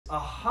a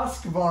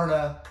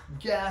Husqvarna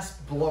gas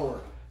blower.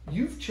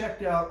 You've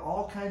checked out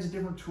all kinds of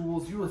different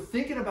tools. You were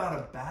thinking about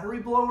a battery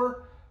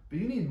blower, but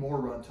you need more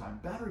runtime.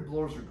 Battery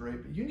blowers are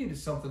great, but you needed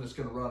something that's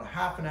gonna run a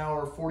half an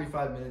hour,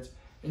 45 minutes,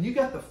 and you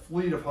got the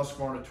fleet of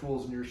Husqvarna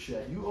tools in your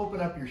shed. You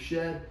open up your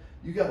shed,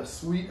 you got a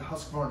sweet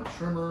Husqvarna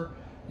trimmer,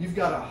 you've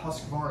got a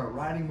Husqvarna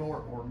riding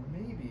mower, or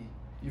maybe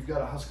you've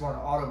got a Husqvarna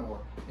auto mower.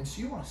 And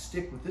so you wanna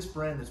stick with this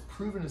brand that's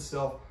proven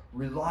itself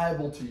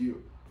reliable to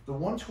you. The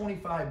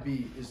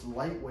 125B is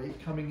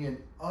lightweight, coming in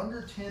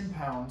under 10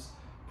 pounds,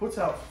 puts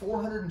out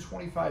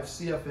 425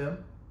 CFM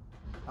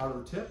out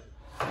of the tip,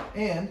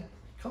 and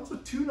comes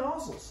with 2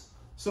 nozzles.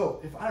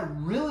 So if I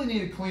really need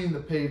to clean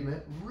the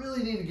pavement,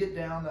 really need to get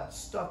down that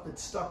stuff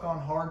that's stuck on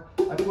hard,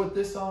 I put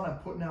this on, I'm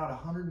putting out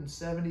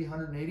 170,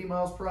 180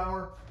 miles per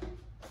hour.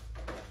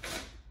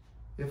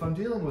 If I'm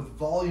dealing with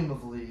volume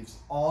of leaves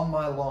on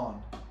my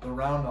lawn, the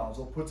round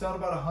nozzle puts out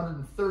about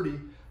 130,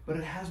 but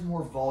it has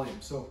more volume.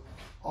 So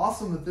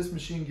awesome that this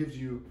machine gives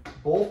you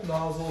both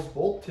nozzles,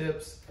 both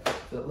tips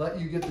that let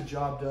you get the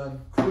job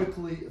done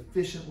quickly,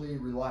 efficiently,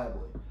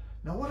 reliably.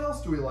 Now, what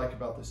else do we like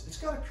about this? It's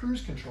got a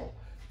cruise control.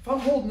 If I'm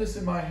holding this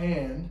in my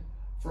hand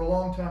for a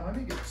long time, I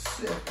may get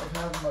sick of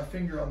having my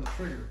finger on the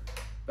trigger.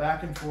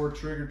 Back and forth,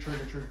 trigger,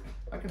 trigger, trigger.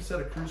 I can set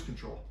a cruise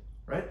control,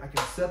 right? I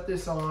can set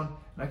this on,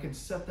 and I can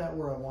set that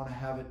where I want to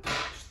have it.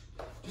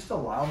 Just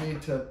allow me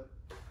to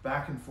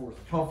back and forth,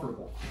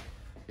 comfortable.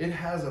 It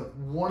has a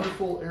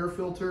wonderful air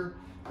filter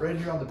right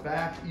here on the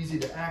back, easy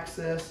to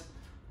access.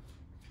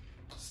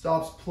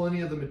 Stops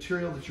plenty of the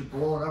material that you're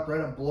blowing up,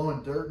 right? I'm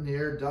blowing dirt in the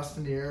air, dust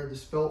in the air.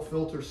 This felt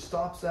filter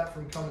stops that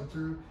from coming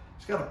through.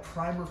 It's got a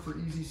primer for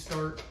easy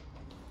start.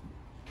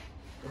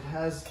 It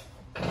has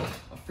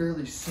a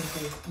fairly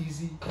simple,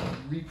 easy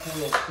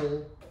recoil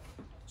pull.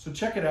 So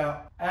check it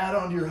out. Add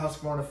on to your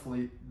Husqvarna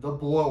fleet. The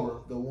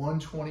blower, the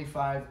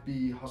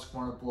 125B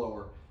Husqvarna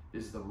blower,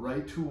 is the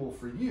right tool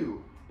for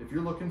you if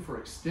you're looking for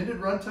extended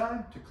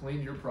runtime to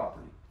clean your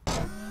property.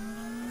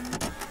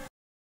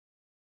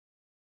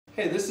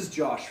 Hey, this is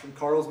Josh from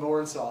Carl's Mower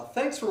and Saw.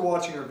 Thanks for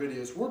watching our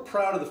videos. We're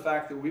proud of the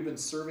fact that we've been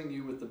serving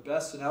you with the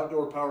best in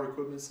outdoor power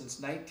equipment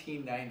since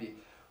 1990.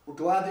 We're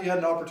glad that you had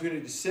an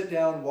opportunity to sit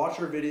down, watch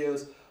our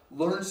videos,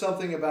 learn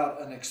something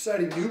about an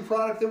exciting new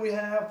product that we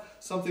have,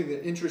 something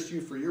that interests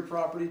you for your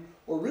property,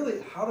 or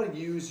really how to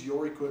use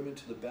your equipment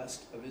to the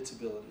best of its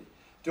ability.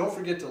 Don't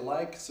forget to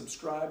like,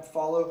 subscribe,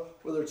 follow,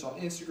 whether it's on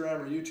Instagram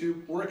or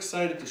YouTube. We're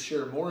excited to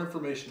share more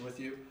information with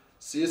you.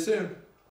 See you soon.